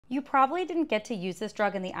You probably didn't get to use this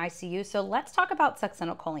drug in the ICU, so let's talk about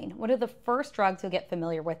succinylcholine, one of the first drugs you'll get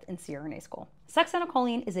familiar with in CRNA school.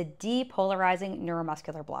 Succinylcholine is a depolarizing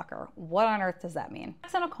neuromuscular blocker. What on earth does that mean?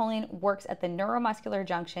 Succinylcholine works at the neuromuscular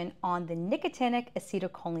junction on the nicotinic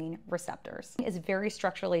acetylcholine receptors. It is very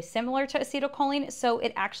structurally similar to acetylcholine, so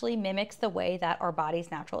it actually mimics the way that our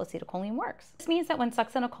body's natural acetylcholine works. This means that when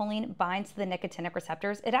succinylcholine binds to the nicotinic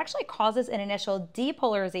receptors, it actually causes an initial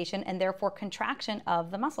depolarization and therefore contraction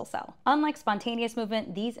of the muscle cell. Unlike spontaneous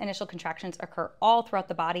movement, these initial contractions occur all throughout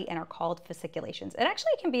the body and are called fasciculations. It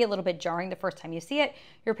actually can be a little bit jarring the first time you see it.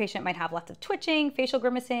 Your patient might have lots of twitching, facial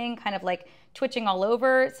grimacing, kind of like twitching all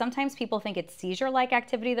over. Sometimes people think it's seizure-like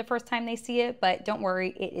activity the first time they see it, but don't worry,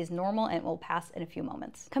 it is normal and it will pass in a few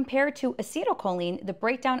moments. Compared to acetylcholine, the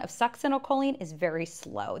breakdown of succinylcholine is very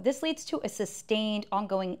slow. This leads to a sustained,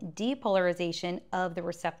 ongoing depolarization of the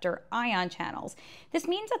receptor ion channels. This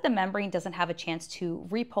means that the membrane doesn't have a chance to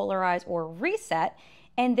repolarize or reset,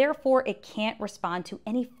 and therefore it can't respond to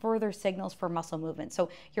any further signals for muscle movement. So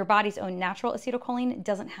your body's own natural acetylcholine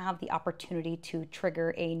doesn't have the opportunity to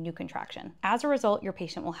trigger a new contraction. As a result, your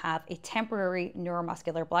patient will have a temporary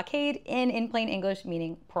neuromuscular blockade, in plain English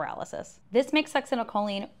meaning paralysis. This makes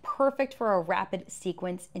succinylcholine perfect for a rapid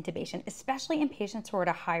sequence intubation, especially in patients who are at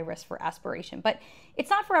a high risk for aspiration. But it's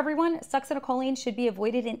not for everyone. Succinylcholine should be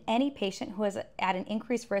avoided in any patient who is at an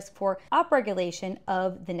increased risk for upregulation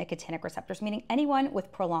of the nicotinic receptors, meaning anyone with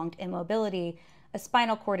prolonged immobility, a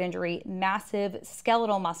spinal cord injury, massive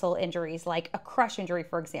skeletal muscle injuries like a crush injury,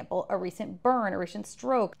 for example, a recent burn, a recent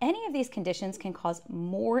stroke. Any of these conditions can cause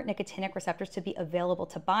more nicotinic receptors to be available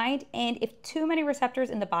to bind, and if too many receptors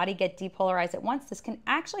in the body get depolarized at once, this can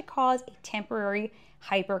actually cause a temporary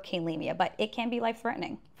hyperkalemia, but it can be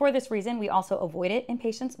life-threatening. For this reason, we also avoid it in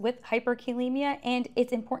patients with hyperkalemia, and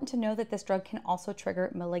it's important to know that this drug can also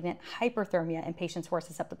trigger malignant hyperthermia in patients who are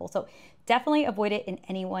susceptible. So definitely avoid it in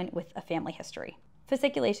anyone with a family history.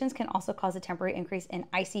 Fasciculations can also cause a temporary increase in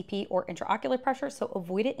ICP or intraocular pressure, so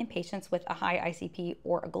avoid it in patients with a high ICP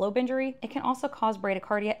or a globe injury. It can also cause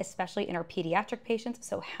bradycardia, especially in our pediatric patients,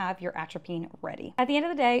 so have your atropine ready. At the end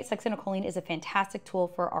of the day, succinylcholine is a fantastic tool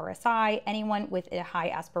for RSI, anyone with a high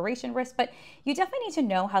aspiration risk, but you definitely need to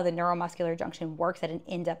know how the neuromuscular junction works at an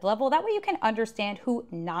in-depth level. That way you can understand who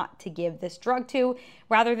not to give this drug to,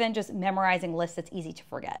 rather than just memorizing lists that's easy to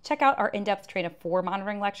forget. Check out our in-depth Train of 4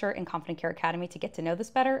 monitoring lecture in Confident Care Academy to get to know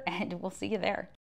this better, and we'll see you there.